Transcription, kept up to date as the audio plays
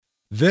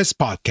This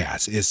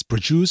podcast is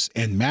produced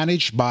and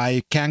managed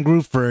by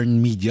Kangaroo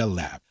Fern Media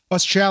Lab,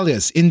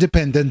 Australia's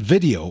independent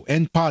video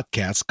and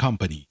podcast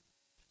company.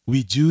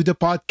 We do the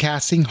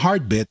podcasting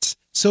hard bits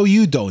so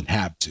you don't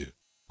have to.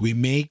 We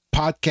make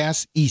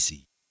podcasts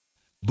easy.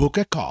 Book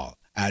a call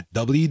at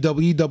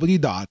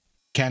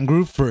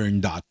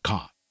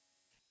www.kangaroofern.com.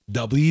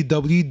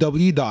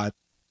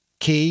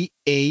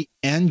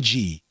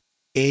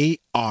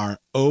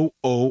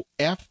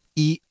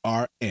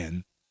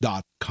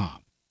 www.kangaroofern.com.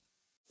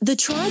 The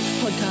Tribe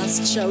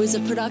Podcast Show is a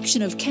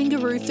production of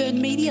Kangaroo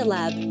Fern Media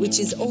Lab, which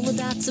is all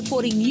about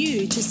supporting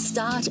you to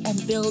start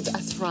and build a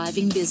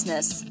thriving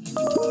business.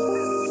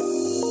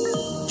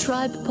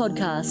 Tribe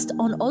Podcast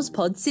on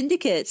Ozpod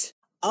Syndicate.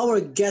 Our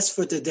guest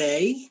for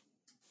today,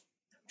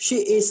 she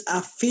is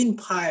a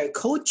FinPire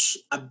coach,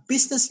 a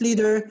business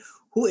leader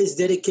who is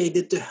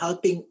dedicated to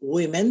helping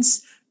women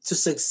to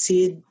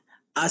succeed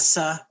as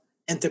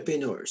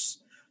entrepreneurs.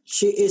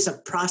 She is a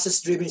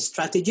process-driven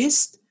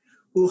strategist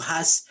who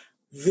has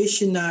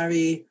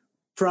visionary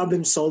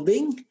problem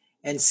solving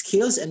and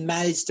skills and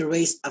managed to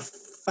raise a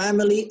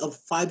family of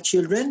 5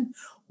 children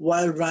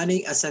while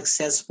running a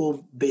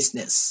successful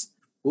business.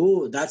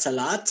 Ooh, that's a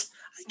lot.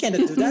 I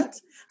cannot do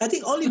that. I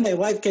think only my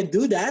wife can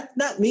do that,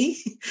 not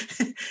me.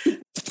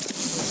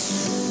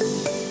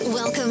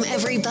 Welcome,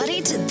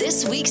 everybody, to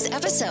this week's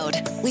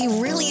episode. We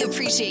really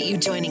appreciate you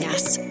joining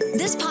us.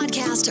 This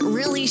podcast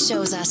really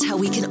shows us how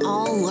we can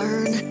all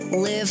learn,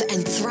 live,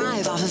 and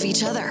thrive off of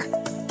each other.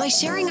 By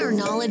sharing our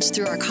knowledge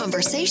through our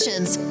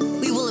conversations,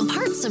 we will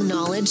impart some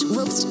knowledge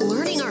whilst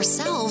learning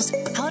ourselves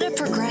how to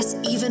progress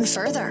even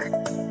further.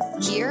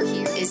 Here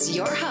is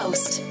your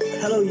host.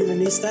 Hello,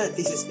 Humanista.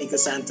 This is Nico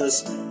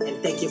Santos, and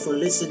thank you for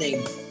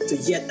listening to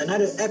yet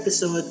another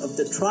episode of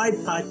the Tribe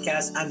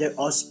Podcast under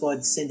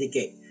Ozpod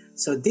Syndicate.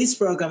 So this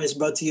program is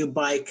brought to you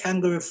by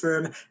Kangaroo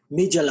Fern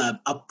Media Lab,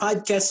 a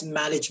podcast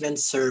management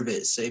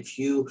service. So if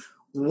you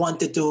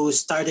wanted to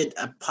start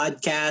a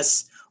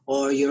podcast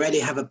or you already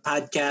have a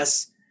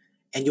podcast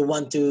and you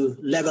want to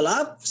level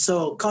up,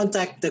 so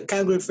contact the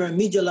Kangaroo Fern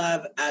Media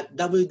Lab at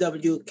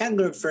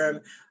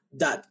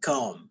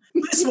www.kangaroofern.com.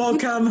 Please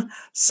welcome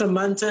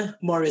Samantha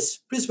Morris.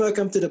 Please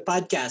welcome to the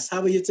podcast.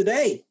 How are you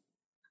today?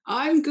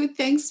 I'm good,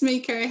 thanks,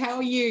 Miko. How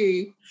are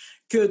you?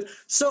 Good.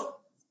 So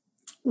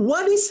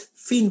what is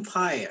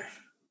FinPire?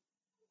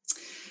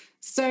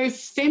 So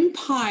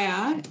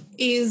FinPire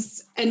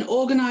is an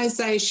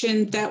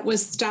organisation that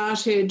was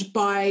started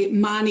by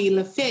Marnie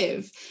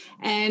Lefebvre,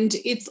 and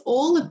it's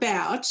all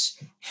about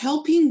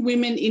helping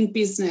women in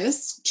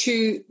business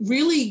to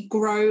really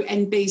grow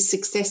and be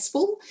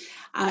successful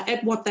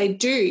at what they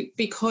do,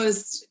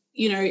 because,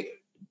 you know,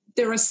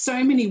 there are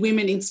so many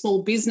women in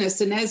small business,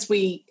 and as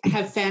we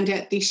have found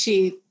out this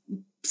year,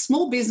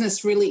 small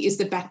business really is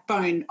the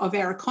backbone of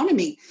our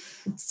economy.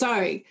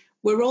 So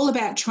we're all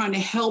about trying to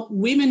help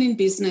women in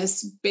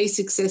business be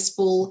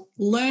successful,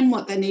 learn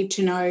what they need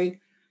to know,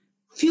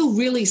 feel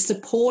really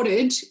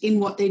supported in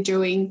what they're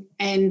doing.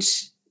 And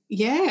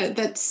yeah,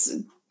 that's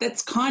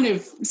kind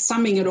of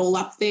summing it all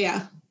up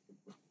there.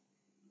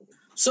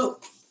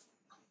 So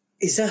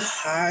is it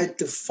hard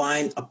to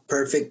find a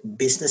perfect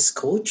business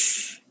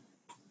coach?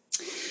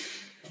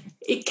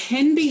 It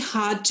can be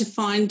hard to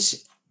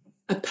find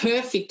a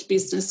perfect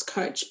business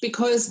coach,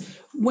 because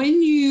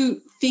when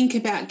you think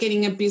about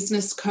getting a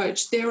business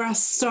coach, there are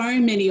so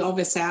many of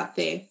us out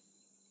there,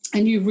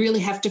 and you really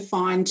have to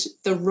find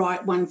the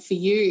right one for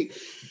you.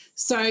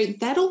 So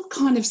that all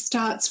kind of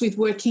starts with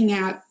working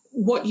out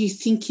what you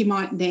think you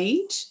might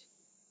need,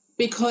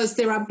 because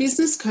there are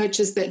business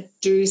coaches that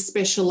do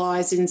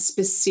specialise in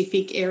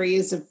specific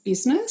areas of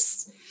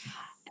business.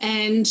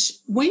 And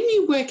when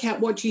you work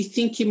out what you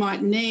think you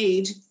might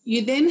need,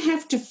 you then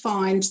have to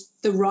find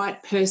the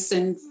right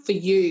person for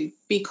you,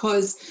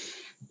 because,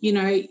 you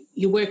know,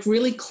 you work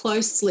really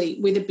closely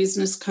with a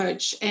business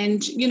coach,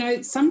 and, you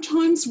know,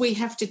 sometimes we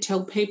have to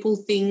tell people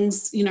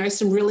things, you know,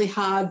 some really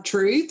hard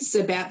truths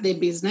about their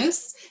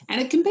business,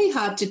 and it can be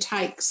hard to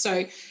take.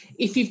 So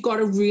if you've got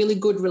a really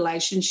good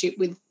relationship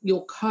with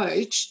your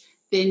coach,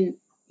 then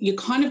you're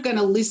kind of going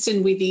to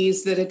listen with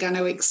ears that are going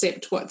to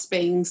accept what's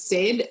being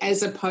said,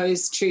 as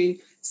opposed to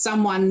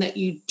someone that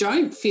you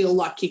don't feel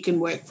like you can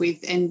work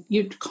with, and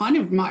you kind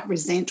of might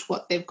resent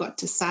what they've got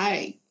to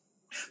say.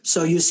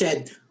 So you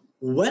said,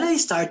 when I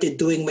started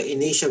doing my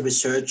initial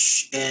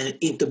research and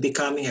into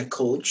becoming a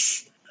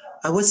coach,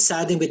 I was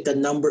saddened with the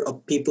number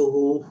of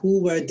people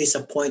who were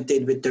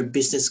disappointed with their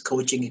business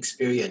coaching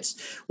experience.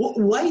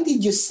 Why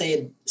did you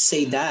say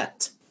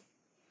that?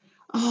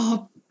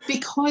 Oh,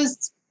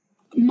 because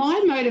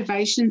my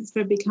motivations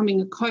for becoming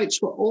a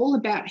coach were all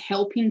about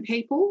helping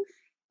people.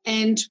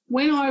 And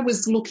when I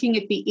was looking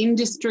at the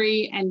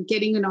industry and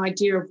getting an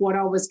idea of what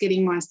I was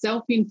getting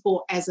myself in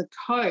for as a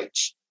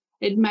coach,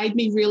 it made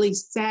me really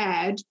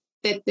sad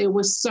that there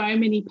were so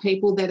many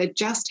people that had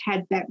just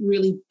had that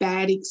really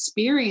bad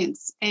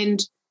experience.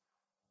 And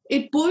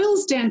it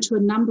boils down to a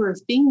number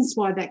of things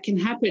why that can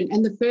happen.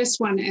 And the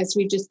first one, as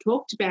we just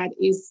talked about,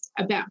 is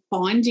about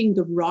finding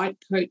the right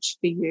coach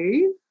for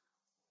you.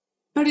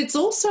 But it's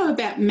also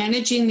about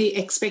managing the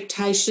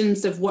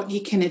expectations of what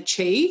you can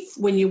achieve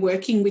when you're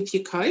working with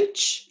your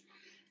coach.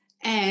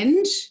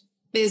 And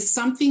there's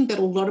something that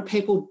a lot of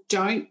people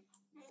don't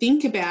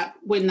think about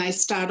when they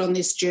start on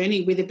this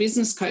journey with a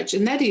business coach,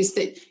 and that is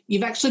that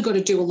you've actually got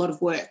to do a lot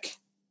of work.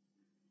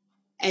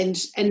 And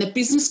the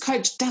business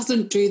coach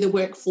doesn't do the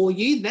work for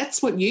you.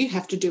 That's what you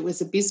have to do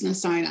as a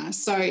business owner.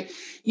 So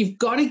you've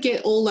got to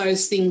get all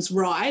those things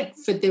right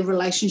for the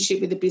relationship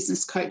with a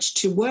business coach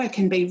to work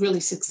and be really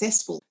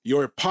successful.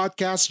 Your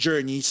podcast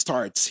journey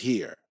starts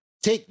here.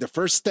 Take the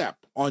first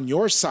step on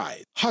your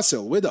side.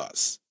 Hustle with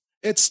us.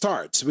 It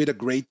starts with a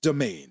great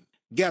domain.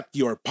 Get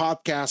your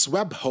podcast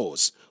web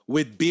host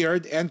with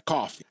Beard and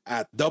Coffee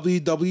at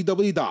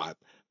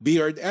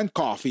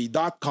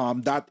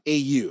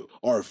www.beardandcoffee.com.au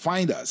or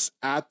find us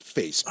at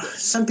Facebook.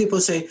 Some people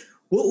say,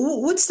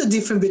 what's the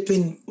difference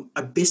between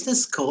a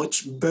business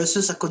coach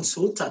versus a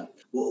consultant?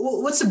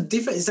 What's the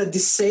difference? Is that the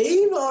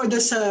same or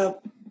there's a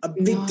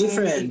big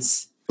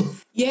difference?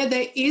 Yeah,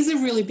 there is a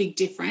really big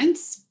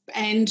difference.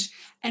 And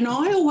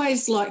I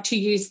always like to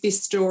use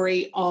this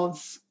story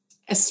of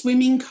a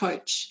swimming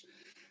coach.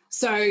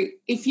 So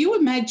if you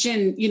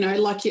imagine,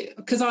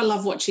 because I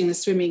love watching the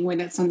swimming when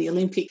it's on the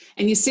Olympic,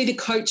 and you see the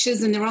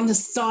coaches and they're on the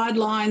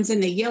sidelines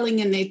and they're yelling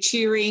and they're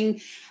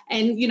cheering,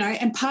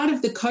 and part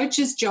of the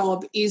coach's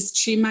job is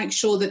to make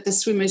sure that the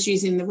swimmer's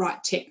using the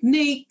right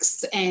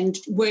techniques and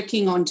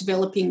working on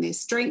developing their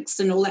strengths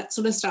and all that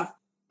sort of stuff.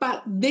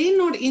 But they're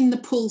not in the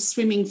pool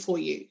swimming for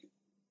you.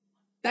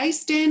 They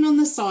stand on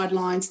the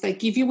sidelines, they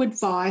give you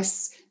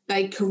advice,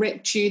 they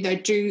correct you, they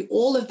do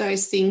all of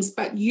those things,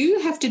 but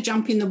you have to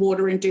jump in the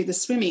water and do the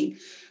swimming.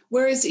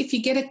 Whereas if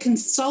you get a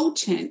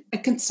consultant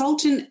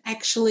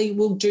actually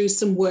will do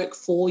some work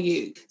for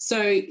you.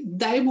 So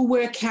they will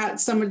work out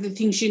some of the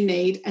things you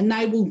need and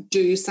they will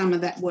do some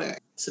of that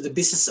work. So the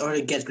business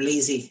owner get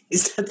lazy.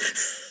 Is that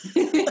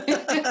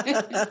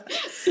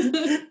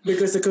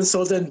because the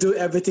consultant do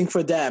everything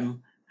for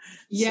them?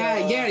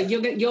 Yeah,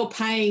 you're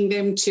paying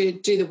them to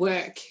do the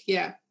work.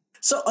 Yeah.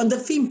 So on the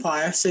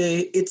Fempire,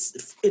 say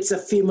it's a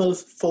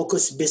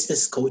female-focused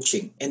business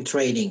coaching and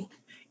training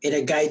and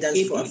a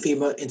guidance for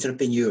female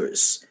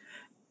entrepreneurs.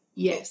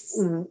 Yes.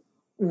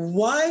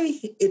 Why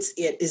it's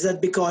it? Is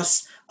that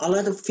because a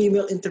lot of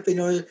female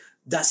entrepreneurs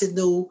doesn't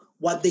know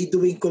what they're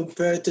doing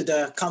compared to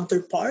the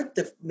counterpart,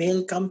 the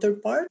male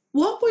counterpart?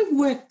 What we've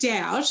worked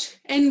out,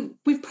 and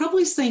we've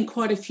probably seen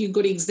quite a few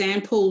good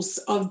examples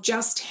of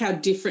just how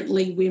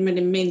differently women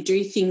and men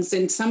do things,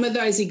 and some of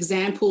those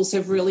examples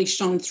have really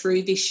shone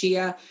through this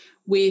year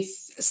with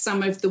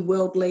some of the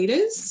world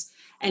leaders.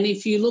 And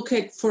if you look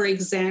at, for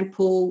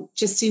example,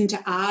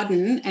 Jacinda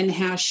Ardern and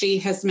how she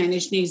has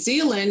managed New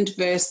Zealand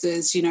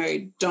versus,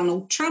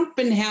 Donald Trump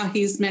and how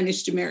he's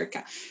managed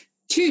America,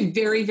 two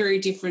very, very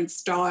different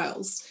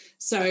styles.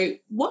 So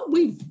what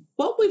we've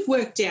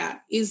worked out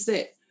is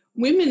that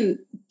women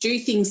do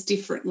things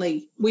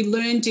differently. We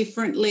learn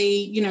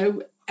differently.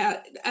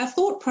 Our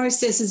thought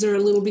processes are a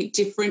little bit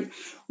different.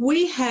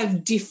 We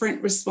have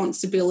different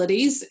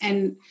responsibilities,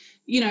 and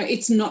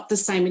it's not the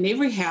same in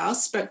every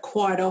house, but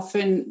quite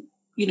often,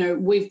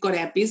 we've got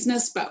our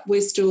business, but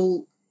we're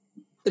still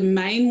the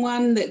main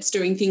one that's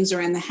doing things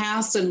around the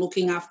house and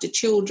looking after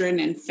children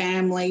and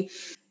family.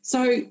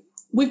 So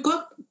we've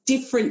got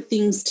different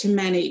things to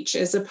manage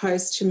as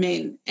opposed to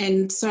men.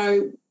 And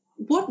so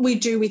what we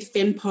do with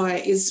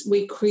Fempire is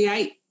we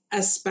create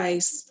a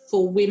space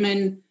for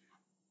women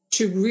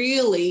to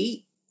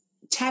really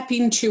tap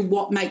into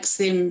what makes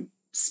them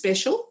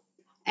special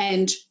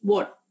and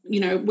what,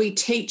 we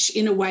teach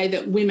in a way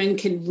that women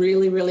can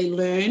really, really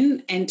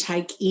learn and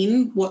take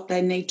in what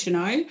they need to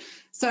know.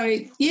 So,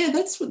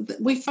 that's what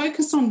we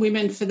focus on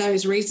women for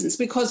those reasons,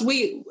 because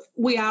we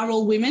are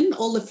all women.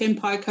 All the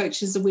Fempire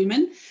coaches are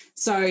women.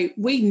 So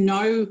we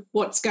know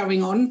what's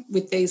going on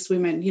with these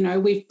women.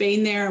 We've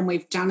been there and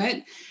we've done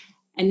it.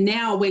 And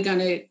now we're going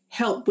to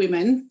help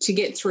women to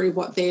get through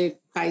what they're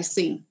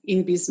facing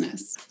in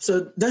business.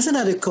 So there's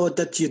another quote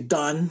that you've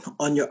done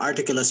on your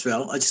article as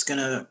well. I'm just going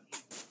to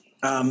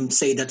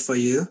say that for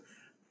you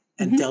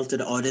and tell to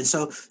the audience.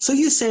 So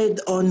you said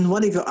on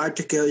one of your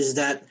articles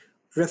that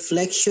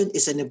reflection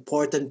is an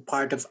important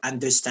part of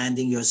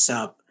understanding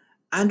yourself,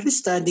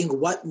 understanding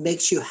what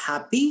makes you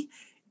happy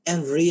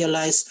and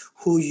realize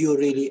who you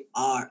really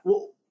are.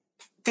 Well,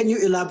 can you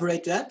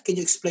elaborate that? Can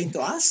you explain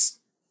to us?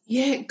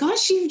 Yeah,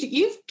 gosh,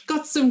 you've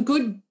got some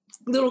good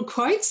little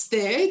quotes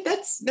there.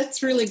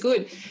 That's really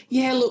good.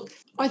 Yeah, look,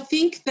 I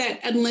think that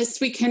unless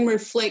we can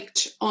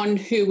reflect on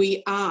who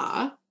we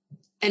are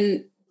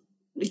and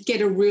get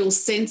a real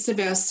sense of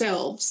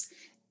ourselves,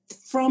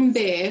 from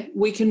there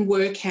we can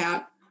work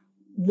out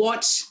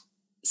what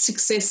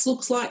success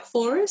looks like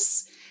for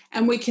us,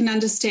 and we can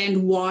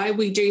understand why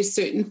we do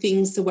certain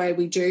things the way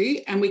we do,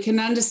 and we can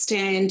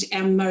understand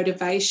our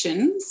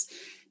motivations.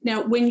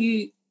 Now, when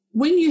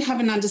you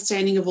have an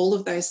understanding of all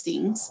of those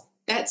things,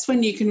 that's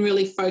when you can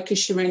really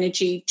focus your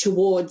energy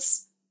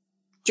towards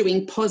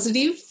doing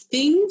positive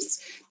things.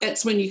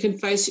 That's when you can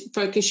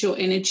focus your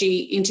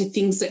energy into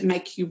things that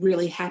make you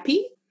really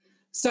happy.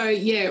 So,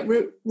 yeah,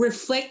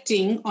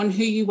 reflecting on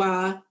who you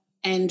are,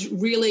 and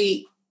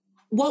really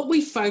what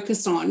we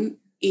focus on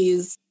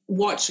is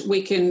what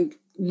we can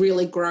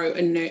really grow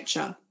and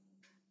nurture.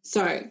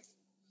 So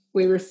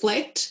we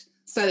reflect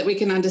so that we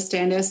can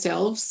understand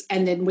ourselves,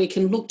 and then we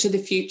can look to the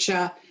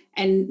future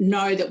and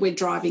know that we're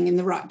driving in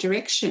the right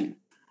direction.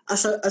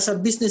 As a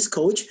business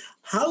coach,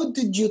 how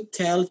did you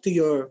tell to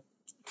your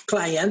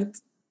client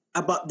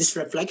about this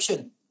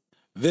reflection?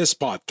 This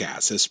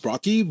podcast is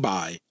brought to you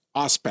by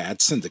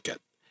OSPAD Syndicate,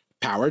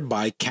 powered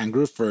by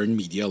Kangaroo Fern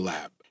Media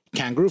Lab.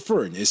 Kangaroo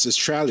Fern is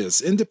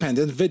Australia's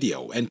independent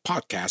video and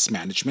podcast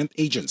management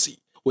agency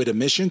with a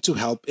mission to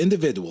help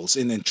individuals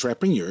and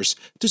entrepreneurs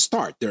to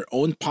start their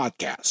own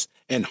podcast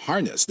and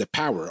harness the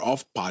power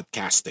of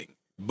podcasting.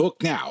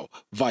 Book now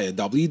via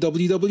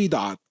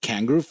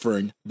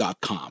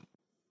www.kangaroofern.com.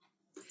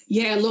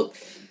 Yeah, look,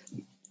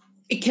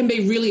 it can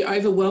be really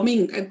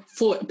overwhelming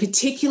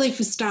particularly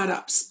for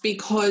startups,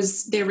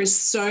 because there is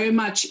so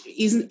much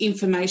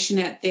information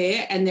out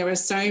there, and there are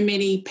so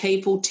many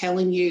people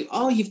telling you,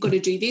 oh, you've got to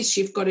do this,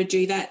 you've got to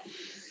do that.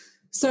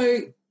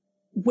 So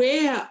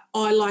where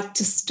I like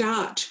to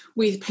start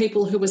with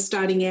people who are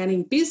starting out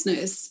in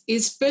business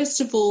is, first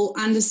of all,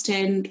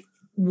 understand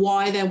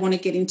why they want to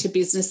get into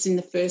business in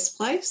the first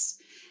place.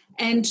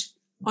 And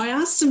I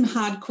ask some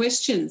hard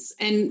questions,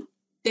 and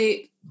they're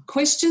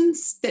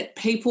questions that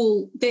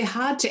they're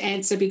hard to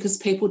answer because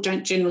people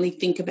don't generally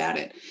think about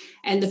it.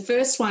 And the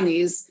first one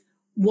is,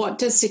 what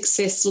does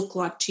success look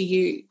like to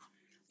you?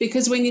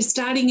 Because when you're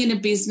starting in a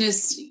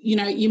business,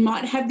 you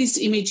might have this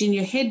image in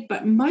your head,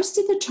 but most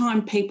of the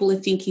time people are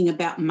thinking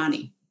about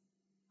money.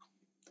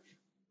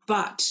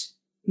 But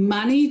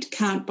money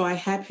can't buy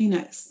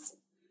happiness.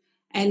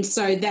 And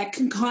so that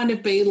can kind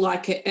of be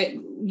like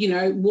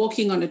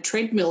walking on a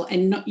treadmill,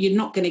 and you're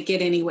not going to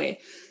get anywhere.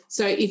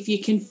 So if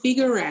you can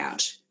figure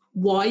out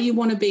why you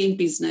want to be in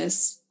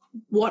business,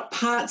 what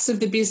parts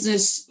of the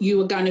business you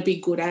are going to be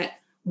good at,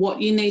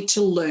 what you need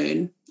to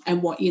learn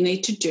and what you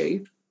need to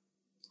do,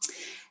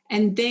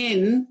 and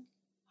then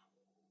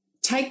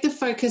take the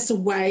focus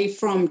away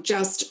from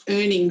just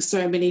earning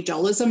so many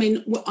dollars. I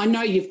mean, I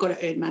know you've got to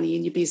earn money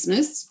in your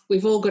business.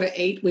 We've all got to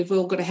eat. We've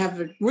all got to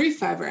have a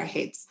roof over our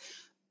heads.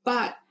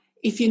 But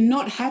if you're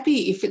not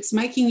happy, if it's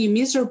making you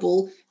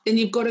miserable, then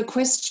you've got to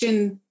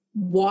question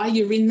why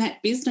you're in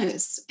that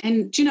business.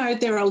 And,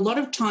 there are a lot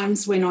of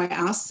times when I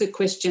ask the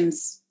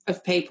questions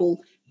of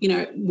people,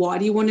 why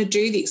do you want to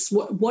do this?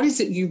 What is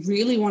it you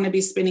really want to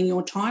be spending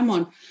your time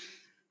on?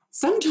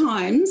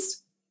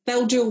 Sometimes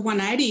they'll do a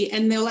 180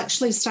 and they'll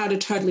actually start a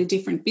totally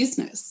different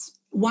business,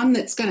 one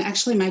that's going to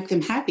actually make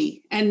them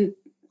happy and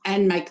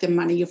make them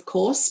money, of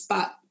course.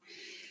 But,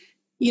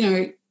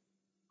 you've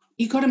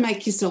got to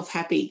make yourself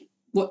happy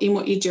in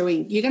what you're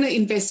doing. You're going to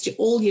invest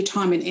all your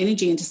time and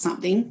energy into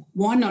something.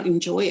 Why not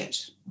enjoy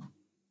it?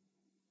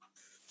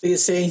 So you're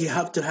saying you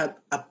have to have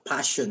a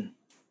passion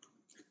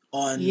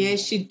on...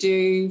 Yes, you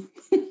do.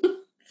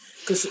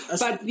 But,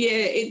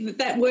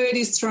 that word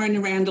is thrown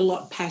around a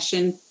lot,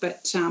 passion.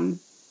 But,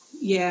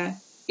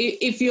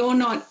 if you're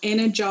not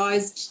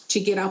energised to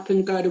get up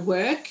and go to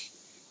work,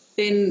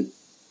 then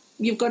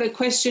you've got to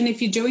question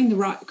if you're doing the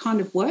right kind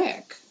of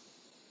work.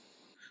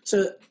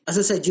 So, as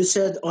I said, you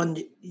said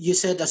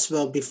as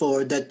well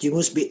before that you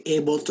must be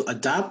able to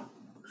adapt,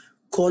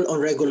 call on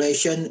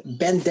regulation,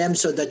 bend them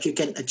so that you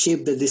can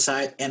achieve the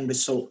desired end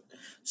result.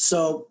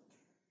 So,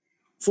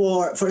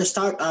 for a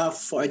startup,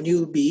 for a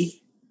newbie,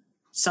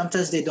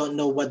 sometimes they don't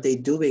know what they're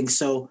doing.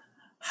 So,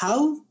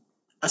 how,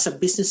 as a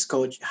business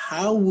coach,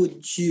 how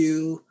would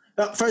you?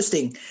 First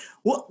thing,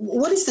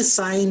 what is the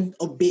sign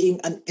of being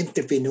an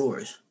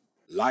entrepreneur?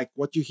 Like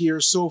what you hear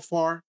so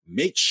far?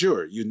 Make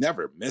sure you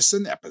never miss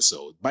an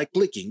episode by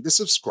clicking the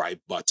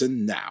subscribe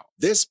button now.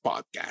 This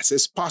podcast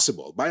is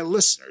possible by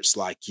listeners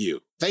like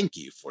you. Thank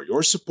you for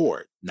your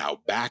support.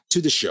 Now back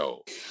to the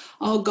show.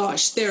 Oh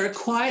gosh, there are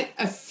quite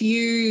a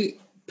few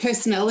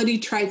personality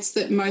traits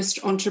that most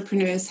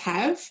entrepreneurs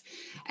have.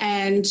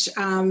 And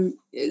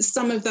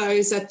some of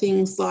those are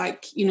things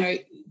like,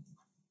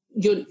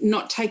 you're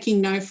not taking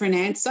no for an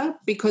answer,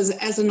 because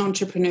as an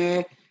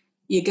entrepreneur,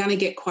 you're going to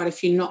get quite a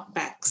few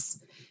knockbacks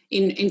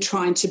in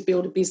trying to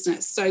build a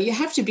business. So you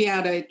have to be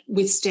able to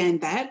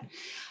withstand that.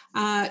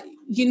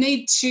 You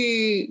need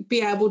to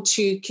be able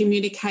to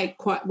communicate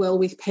quite well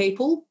with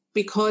people,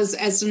 because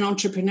as an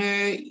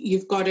entrepreneur,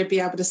 you've got to be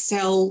able to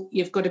sell,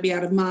 you've got to be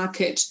able to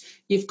market,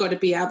 you've got to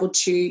be able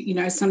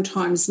to,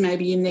 sometimes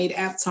maybe you need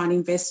outside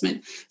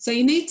investment. So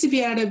you need to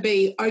be able to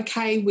be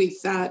okay with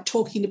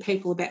talking to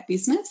people about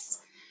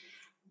business.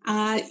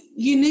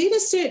 You need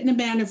a certain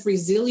amount of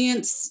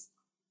resilience,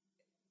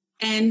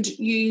 and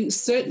you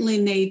certainly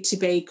need to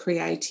be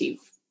creative.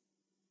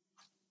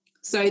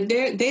 So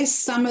there's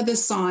some of the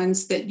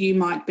signs that you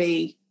might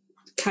be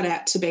cut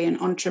out to be an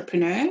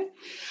entrepreneur.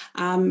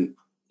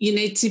 You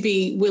need to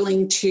be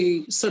willing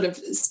to sort of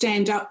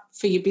stand up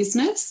for your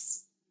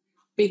business,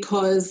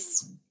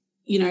 because,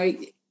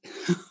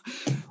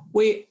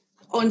 we're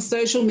on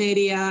social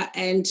media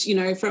and,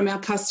 from our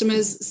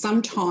customers,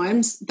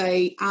 sometimes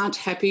they aren't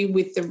happy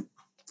with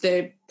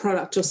the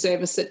product or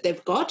service that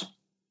they've got.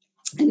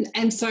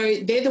 And so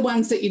they're the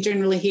ones that you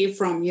generally hear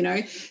from, you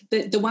know.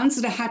 The ones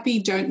that are happy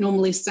don't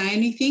normally say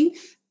anything.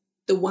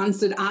 The ones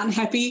that aren't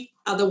happy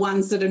are the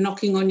ones that are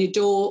knocking on your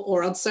door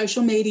or on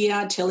social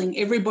media telling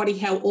everybody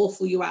how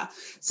awful you are.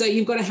 So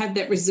you've got to have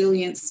that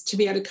resilience to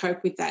be able to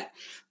cope with that.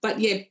 But,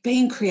 yeah,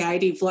 being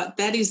creative, like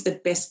that is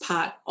the best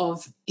part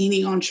of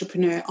any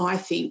entrepreneur, I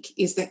think,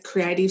 is that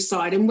creative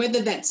side. And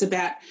whether that's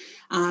about,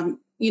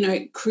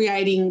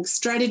 creating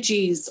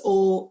strategies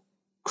or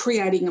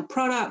creating a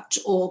product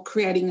or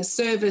creating a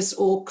service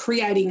or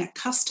creating a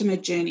customer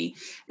journey,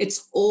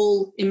 it's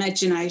all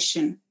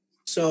imagination.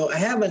 So I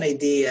have an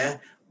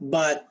idea,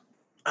 but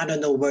I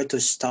don't know where to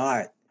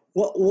start.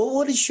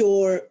 What is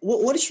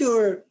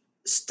your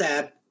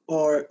step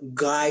or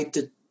guide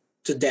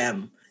to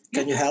them?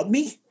 Can you help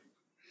me?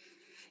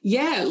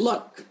 Yeah,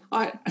 look,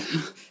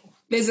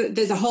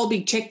 there's a whole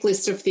big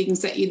checklist of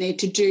things that you need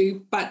to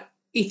do, but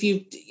if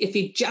you're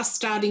just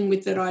starting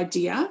with that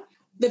idea,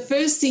 the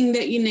first thing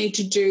that you need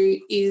to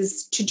do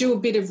is to do a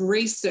bit of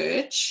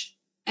research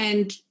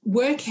and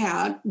work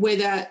out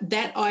whether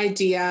that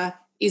idea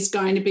is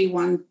going to be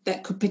one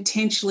that could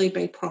potentially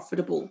be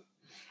profitable.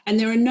 And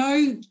there are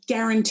no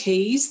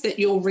guarantees that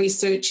your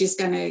research is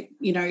going to,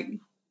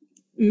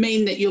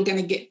 mean that you're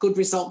going to get good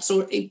results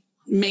or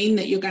mean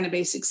that you're going to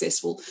be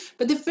successful.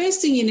 But the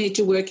first thing you need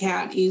to work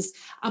out is,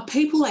 are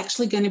people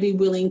actually going to be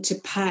willing to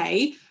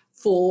pay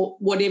for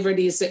whatever it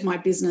is that my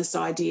business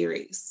idea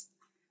is?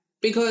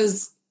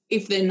 Because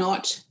if they're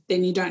not,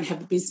 then you don't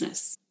have a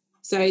business.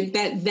 So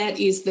that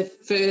is the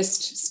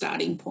first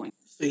starting point.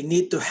 So you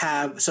need to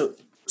have, so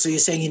you're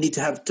saying you need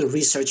to have to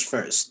research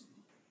first.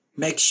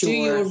 Make sure. Do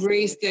your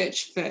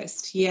research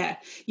first. Yeah.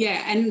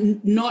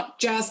 And not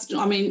just,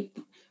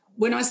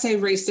 when I say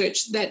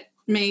research, that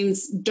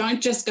means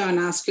don't just go and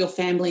ask your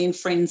family and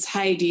friends,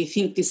 hey, do you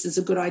think this is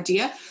a good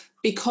idea?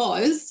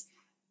 Because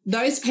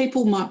those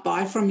people might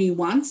buy from you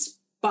once,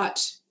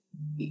 but,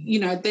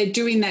 they're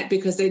doing that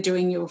because they're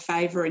doing you a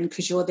favour and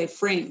because you're their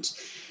friend.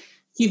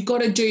 You've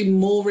got to do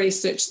more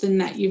research than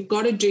that. You've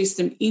got to do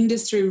some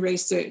industry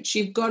research.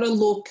 You've got to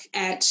look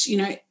at,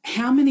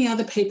 how many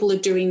other people are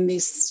doing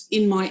this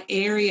in my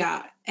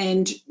area.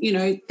 And,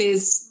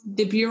 there's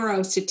the Bureau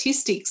of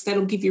Statistics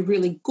that'll give you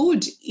really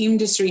good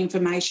industry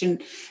information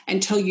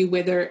and tell you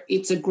whether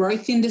it's a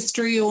growth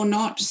industry or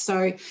not.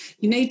 So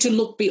you need to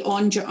look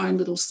beyond your own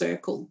little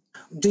circle.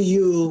 Do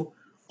you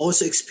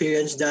also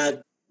experience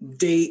that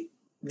they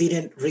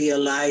didn't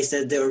realize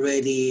that they're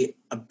already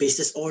a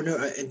business owner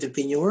or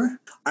entrepreneur?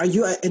 Are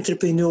you an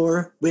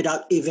entrepreneur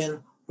without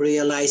even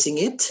realizing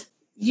it?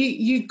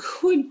 You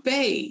could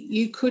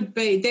be.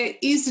 There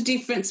is a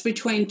difference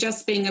between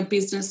just being a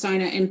business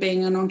owner and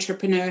being an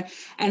entrepreneur.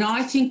 And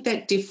I think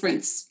that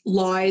difference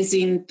lies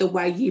in the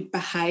way you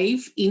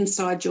behave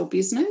inside your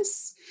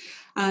business.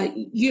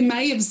 You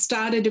may have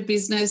started a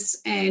business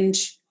and,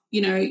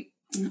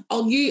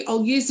 I'll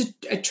use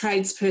a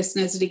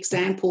tradesperson as an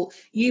example.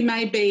 You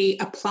may be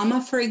a plumber,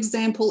 for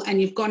example,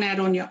 and you've gone out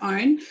on your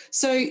own.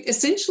 So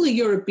essentially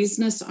you're a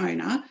business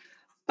owner,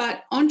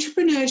 but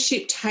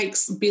entrepreneurship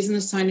takes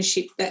business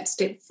ownership that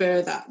step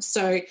further.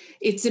 So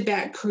it's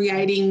about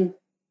creating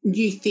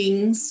new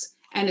things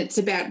and it's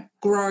about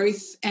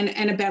growth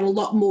and about a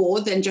lot more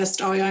than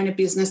just I own a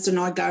business and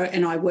I go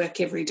and I work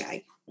every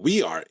day.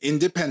 We are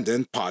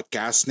Independent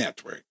Podcast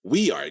Network.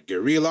 We are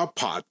Guerrilla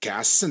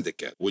Podcast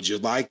Syndicate. Would you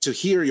like to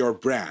hear your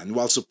brand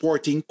while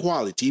supporting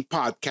quality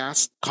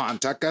podcasts?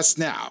 Contact us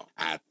now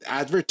at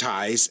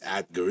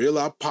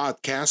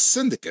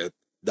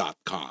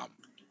advertise@guerrillapodcastsyndicate.com.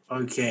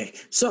 Okay.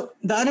 So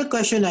the other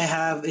question I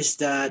have is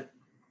that,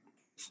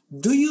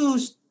 do you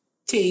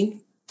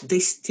think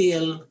there's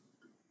still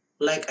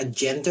like a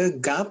gender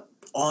gap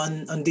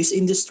on this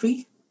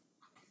industry?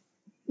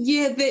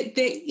 Yeah, there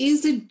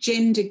is a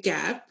gender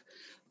gap,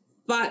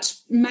 but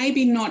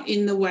maybe not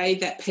in the way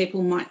that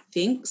people might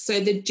think. So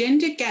the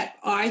gender gap,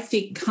 I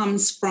think,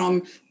 comes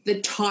from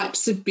the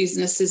types of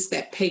businesses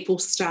that people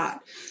start.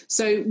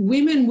 So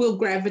women will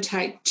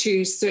gravitate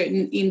to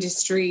certain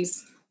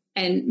industries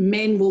and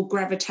men will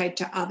gravitate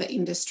to other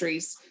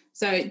industries.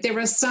 So there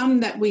are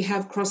some that we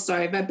have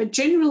crossover, but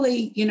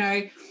generally,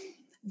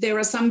 there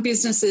are some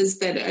businesses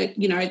that are,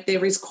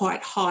 there is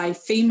quite high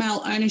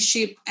female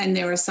ownership and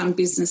there are some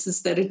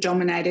businesses that are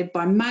dominated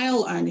by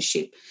male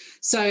ownership.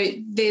 So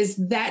there's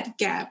that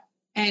gap,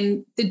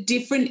 and the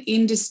different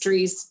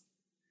industries,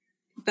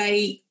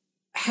 they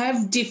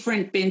have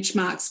different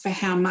benchmarks for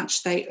how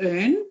much they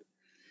earn.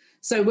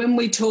 So when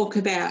we talk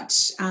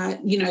about,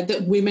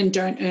 that women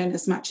don't earn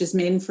as much as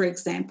men, for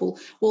example,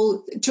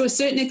 well, to a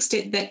certain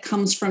extent, that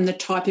comes from the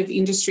type of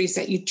industries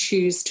that you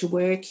choose to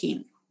work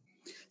in.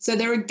 So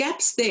there are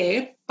gaps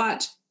there,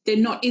 but they're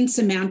not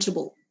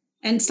insurmountable.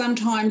 And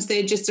sometimes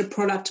they're just a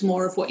product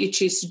more of what you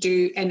choose to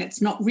do. And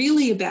it's not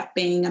really about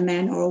being a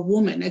man or a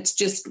woman. It's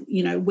just,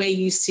 where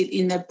you sit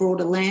in the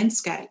broader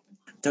landscape.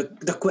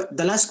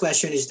 The last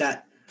question is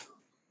that,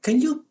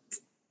 can you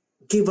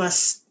give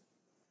us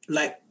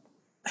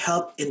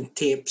help and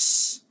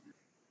tips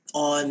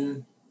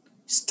on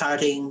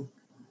starting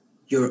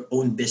your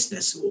own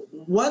business.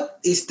 What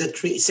is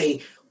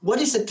the what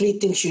is the three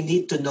things you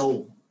need to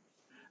know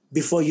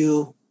before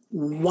you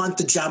want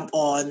to jump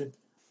on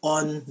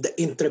the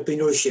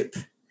entrepreneurship?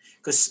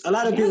 Because a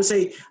lot of people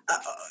say,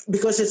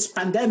 because it's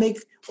pandemic,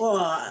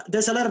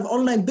 there's a lot of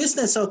online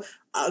business, so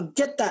I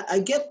get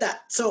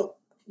that. So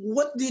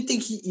what do you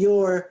think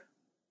your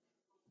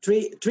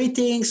three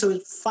things or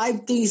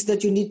 5 things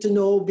that you need to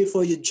know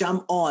before you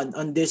jump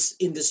on this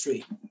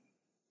industry?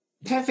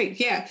 Perfect.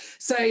 Yeah.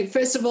 So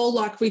first of all,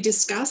 like we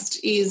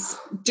discussed, is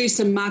do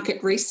some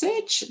market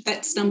research.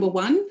 That's number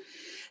one.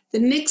 The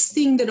next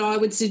thing that I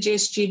would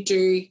suggest you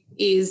do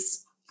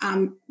is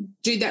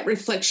do that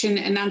reflection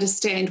and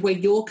understand where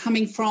you're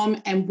coming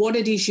from and what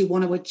it is you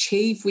want to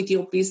achieve with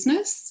your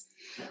business.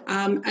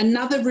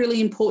 Another really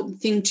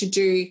important thing to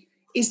do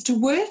is to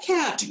work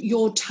out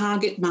your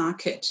target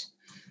market,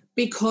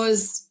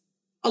 because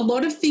a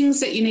lot of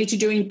things that you need to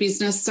do in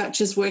business,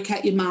 such as work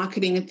out your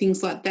marketing and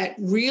things like that,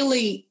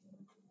 really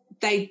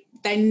they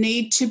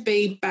need to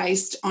be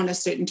based on a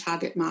certain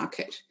target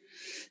market.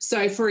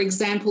 So, for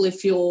example,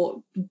 if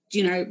you're,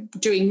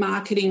 doing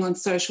marketing on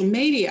social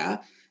media,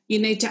 you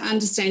need to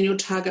understand your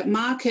target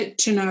market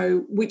to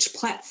know which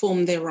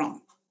platform they're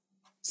on,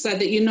 so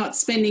that you're not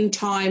spending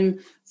time,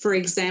 for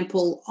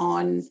example,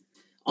 on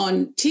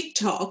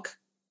TikTok,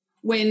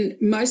 when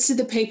most of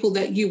the people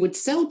that you would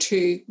sell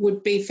to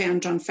would be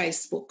found on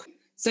Facebook.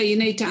 So you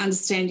need to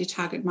understand your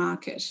target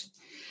market.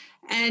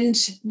 And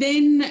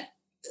then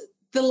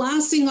the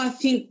last thing I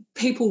think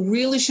people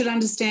really should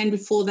understand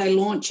before they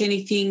launch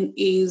anything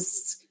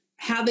is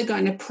how they're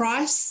going to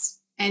price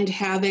and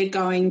how they're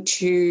going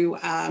to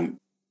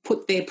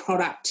put their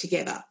product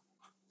together.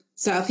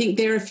 So I think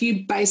there are a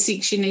few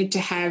basics you need to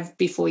have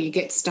before you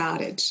get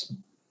started.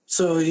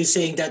 So you're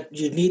saying that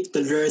you need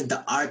to learn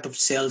the art of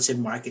sales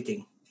and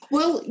marketing.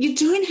 Well, you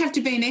don't have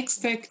to be an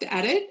expert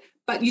at it,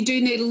 but you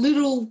do need a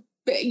little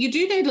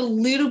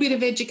bit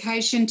of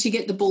education to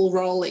get the ball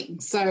rolling.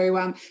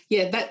 So,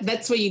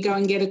 that's where you go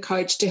and get a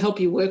coach to help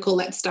you work all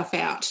that stuff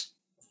out.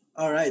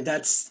 All right.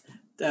 That's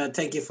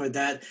thank you for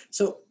that.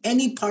 So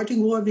any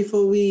parting word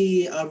before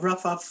we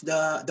wrap up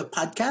the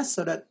podcast,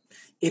 so that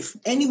if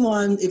any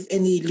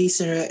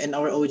listener and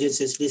our audience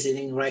is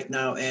listening right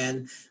now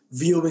and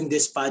viewing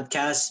this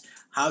podcast,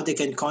 how they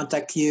can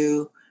contact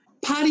you?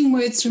 Parting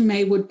words from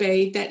me would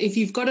be that if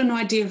you've got an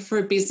idea for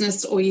a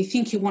business or you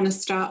think you want to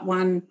start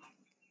one,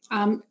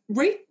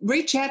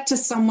 reach out to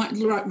someone,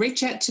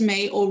 reach out to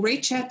me, or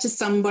reach out to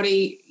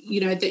somebody,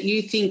 that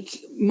you think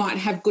might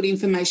have good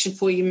information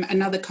for you,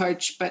 another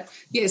coach, but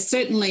yes,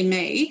 certainly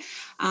me,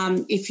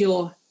 if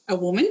you're a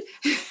woman.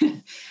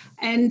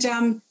 And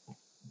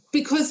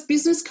because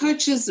business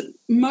coaches,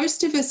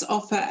 most of us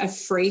offer a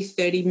free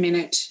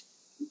 30-minute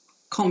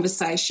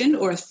conversation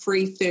or a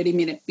free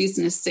 30-minute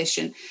business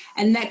session,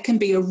 and that can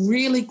be a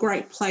really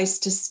great place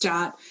to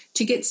start,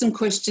 to get some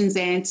questions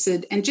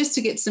answered and just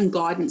to get some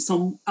guidance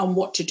on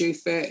what to do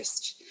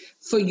first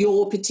for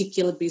your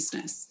particular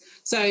business.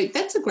 So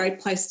that's a great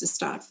place to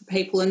start for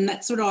people, and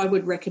that's what I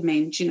would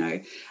recommend.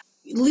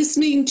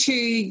 Listening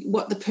to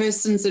what the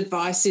person's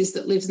advice is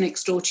that lives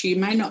next door to you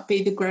may not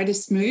be the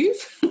greatest move.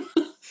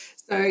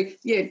 So,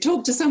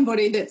 talk to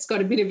somebody that's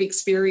got a bit of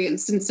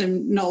experience and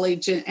some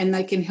knowledge, and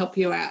they can help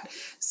you out.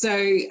 So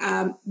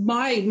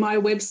my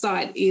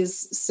website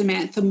is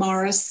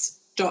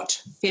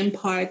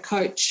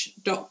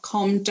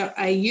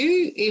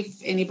samanthamorris.fempirecoach.com.au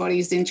if anybody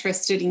is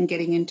interested in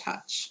getting in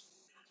touch.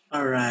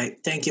 All right.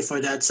 Thank you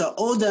for that. So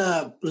all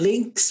the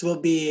links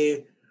will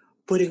be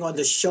putting on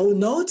the show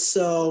notes.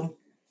 So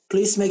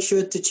please make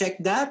sure to check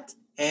that.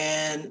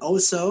 And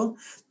also,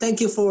 thank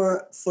you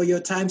for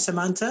your time,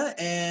 Samantha,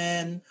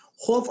 and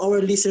hope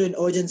our listener and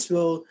audience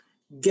will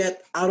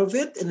get out of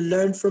it and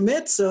learn from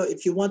it. So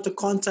if you want to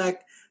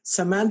contact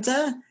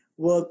Samantha,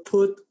 we'll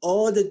put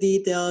all the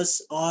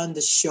details on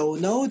the show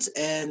notes.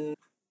 And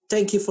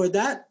thank you for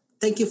that.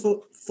 Thank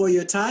you for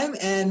your time.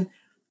 And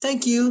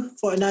thank you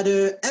for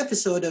another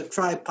episode of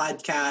Tribe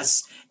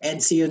Podcast.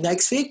 And see you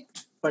next week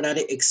for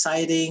another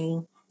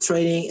exciting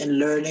training and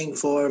learning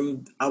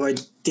from our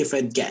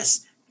different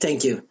guests.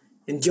 Thank you.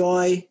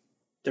 Enjoy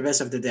the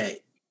rest of the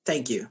day.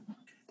 Thank you.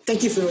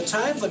 Thank you for your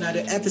time for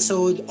another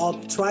episode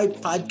of Tribe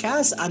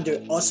Podcast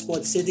under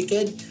Oswald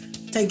Syndicate.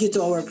 Thank you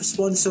to our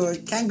sponsor,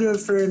 Kangaroo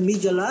Fern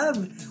Media Lab,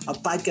 a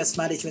podcast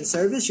management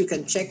service. You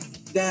can check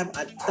them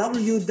at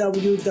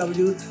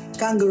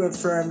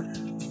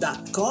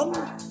www.kangaroofirm.com.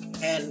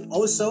 And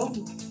also,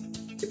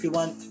 if you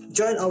want to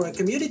join our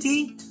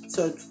community,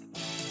 so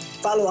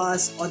follow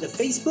us on the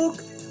Facebook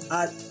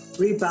at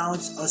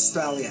Rebounds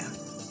Australia.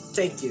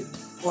 Thank you.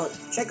 Or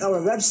check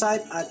our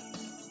website at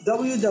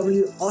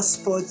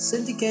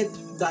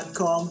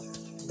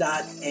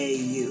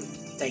www.ospodsyndicate.com.au.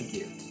 Thank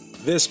you.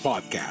 This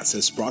podcast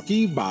is brought to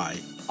you by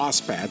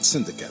OSPAD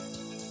Syndicate,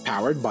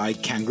 powered by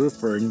Kangaroo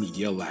Fern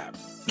Media Lab.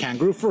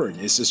 Kangaroo Fern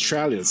is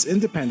Australia's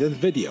independent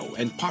video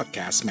and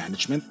podcast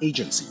management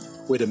agency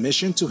with a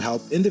mission to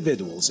help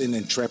individuals and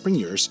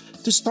entrepreneurs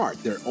to start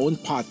their own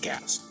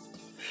podcast.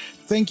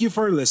 Thank you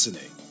for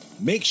listening.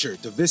 Make sure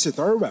to visit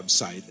our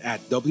website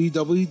at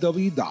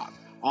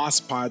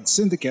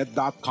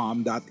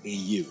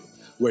www.ospodsyndicate.com.au,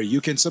 where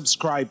you can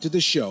subscribe to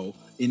the show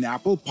in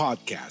Apple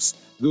Podcasts,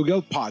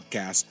 Google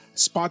Podcasts,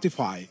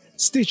 Spotify,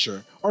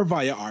 Stitcher, or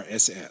via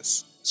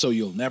RSS, so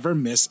you'll never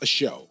miss a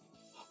show.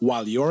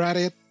 While you're at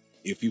it,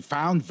 if you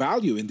found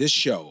value in this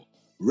show,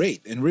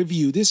 rate and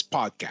review this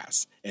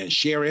podcast and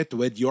share it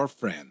with your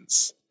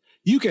friends.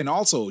 You can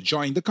also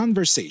join the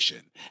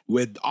conversation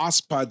with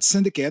OSPOD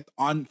Syndicate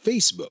on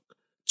Facebook,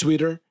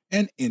 Twitter,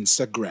 and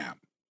Instagram.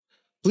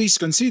 Please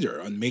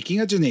consider on making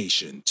a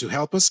donation to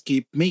help us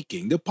keep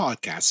making the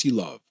podcasts you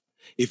love.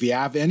 If you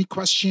have any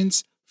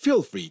questions,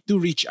 feel free to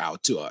reach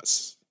out to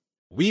us.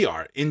 We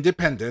are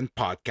Independent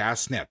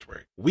Podcast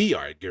Network. We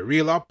are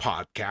Guerrilla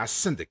Podcast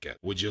Syndicate.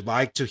 Would you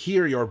like to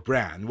hear your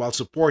brand while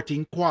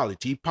supporting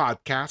quality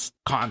podcasts?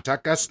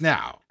 Contact us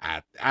now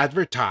at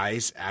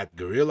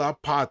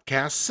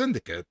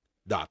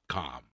advertise@guerrillapodcastsyndicate.com.